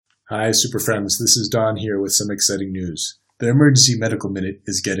Hi, Super Friends. This is Don here with some exciting news. The Emergency Medical Minute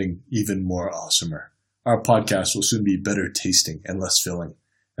is getting even more awesomer. Our podcast will soon be better tasting and less filling,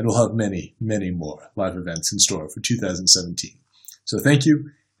 and we'll have many, many more live events in store for 2017. So thank you,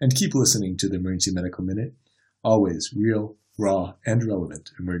 and keep listening to the Emergency Medical Minute. Always real, raw, and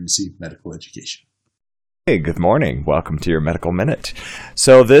relevant emergency medical education. Hey, good morning. Welcome to your Medical Minute.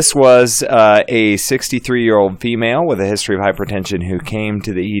 So this was a 63-year-old female with a history of hypertension who came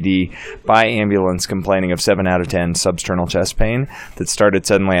to the ED by ambulance complaining of 7 out of 10 substernal chest pain that started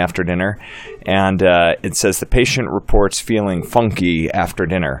suddenly after dinner. And it says the patient reports feeling funky after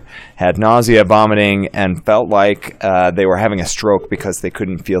dinner, had nausea, vomiting, and felt like they were having a stroke because they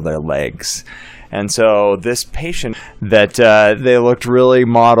couldn't feel their legs. And so this patient that they looked really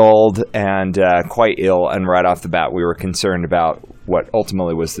mottled and quite ill, and right off the bat we were concerned about what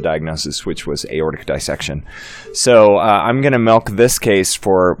ultimately was the diagnosis, which was aortic dissection. So I'm going to milk this case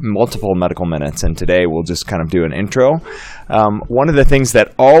for multiple medical minutes, and today we'll just kind of do an intro. One of the things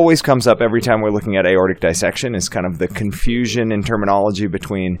that always comes up every time we're looking at aortic dissection is kind of the confusion in terminology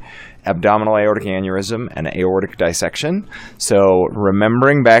between abdominal aortic aneurysm and aortic dissection. So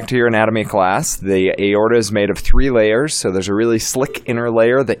remembering back to your anatomy class, the aorta is made of 3 layers. So there's a really slick inner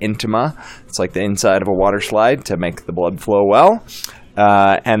layer, the intima. It's like the inside of a water slide to make the blood flow well.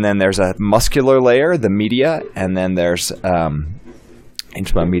 And then there's a muscular layer, the media, and then there's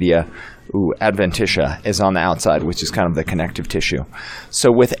intima media. Adventitia is on the outside, which is kind of the connective tissue.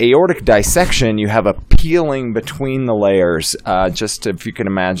 So with aortic dissection, you have a peeling between the layers, just if you can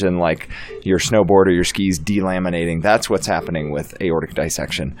imagine like your snowboard or your skis delaminating. That's what's happening with aortic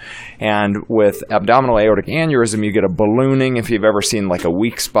dissection. And with abdominal aortic aneurysm, you get a ballooning. If you've ever seen like a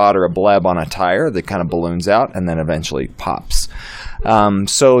weak spot or a bleb on a tire that kind of balloons out and then eventually pops.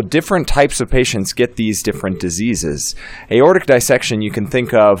 So different types of patients get these different diseases. Aortic dissection you can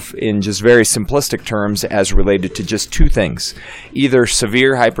think of in just very simplistic terms as related to just 2 things. Either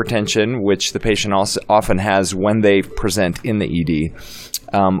severe hypertension, which the patient also often has when they present in the ED,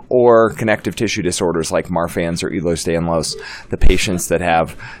 or connective tissue disorders like Marfan's or Ehlers-Danlos, the patients that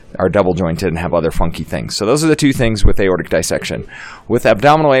are double jointed and have other funky things. So those are the 2 things with aortic dissection. With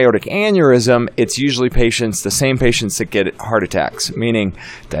abdominal aortic aneurysm, it's usually the same patients that get heart attacks, meaning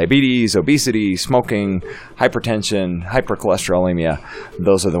diabetes, obesity, smoking, hypertension, hypercholesterolemia.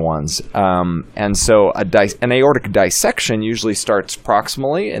 Those are the ones. And so an aortic dissection usually starts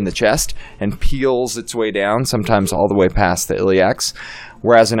proximally in the chest and peels its way down, sometimes all the way past the iliacs,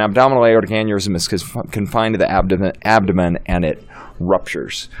 whereas an abdominal aortic aneurysm is confined to the abdomen and it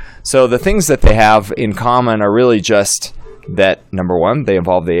ruptures. So the things that they have in common are really just that, number 1, they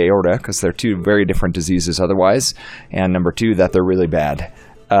involve the aorta because they're 2 very different diseases otherwise, and number 2, that they're really bad.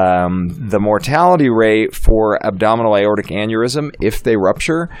 The mortality rate for abdominal aortic aneurysm, if they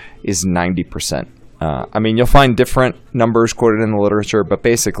rupture, is 90%. You'll find different numbers quoted in the literature, but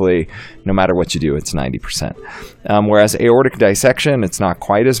basically, no matter what you do, it's 90%. Whereas aortic dissection, it's not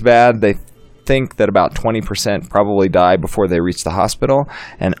quite as bad. They think that about 20% probably die before they reach the hospital,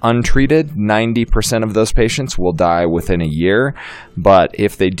 and untreated, 90% of those patients will die within a year. But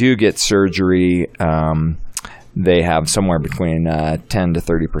if they do get surgery, they have somewhere between 10 to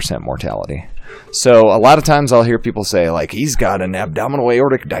 30% mortality. So a lot of times I'll hear people say, like, he's got an abdominal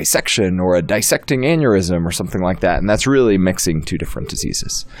aortic dissection or a dissecting aneurysm or something like that, and that's really mixing 2 different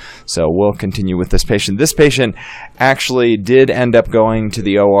diseases. So we'll continue with this patient. This patient actually did end up going to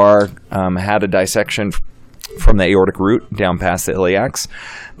the OR, had a dissection from the aortic root down past the iliacs,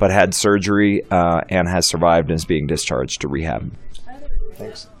 but had surgery and has survived and is being discharged to rehab.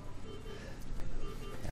 Thanks.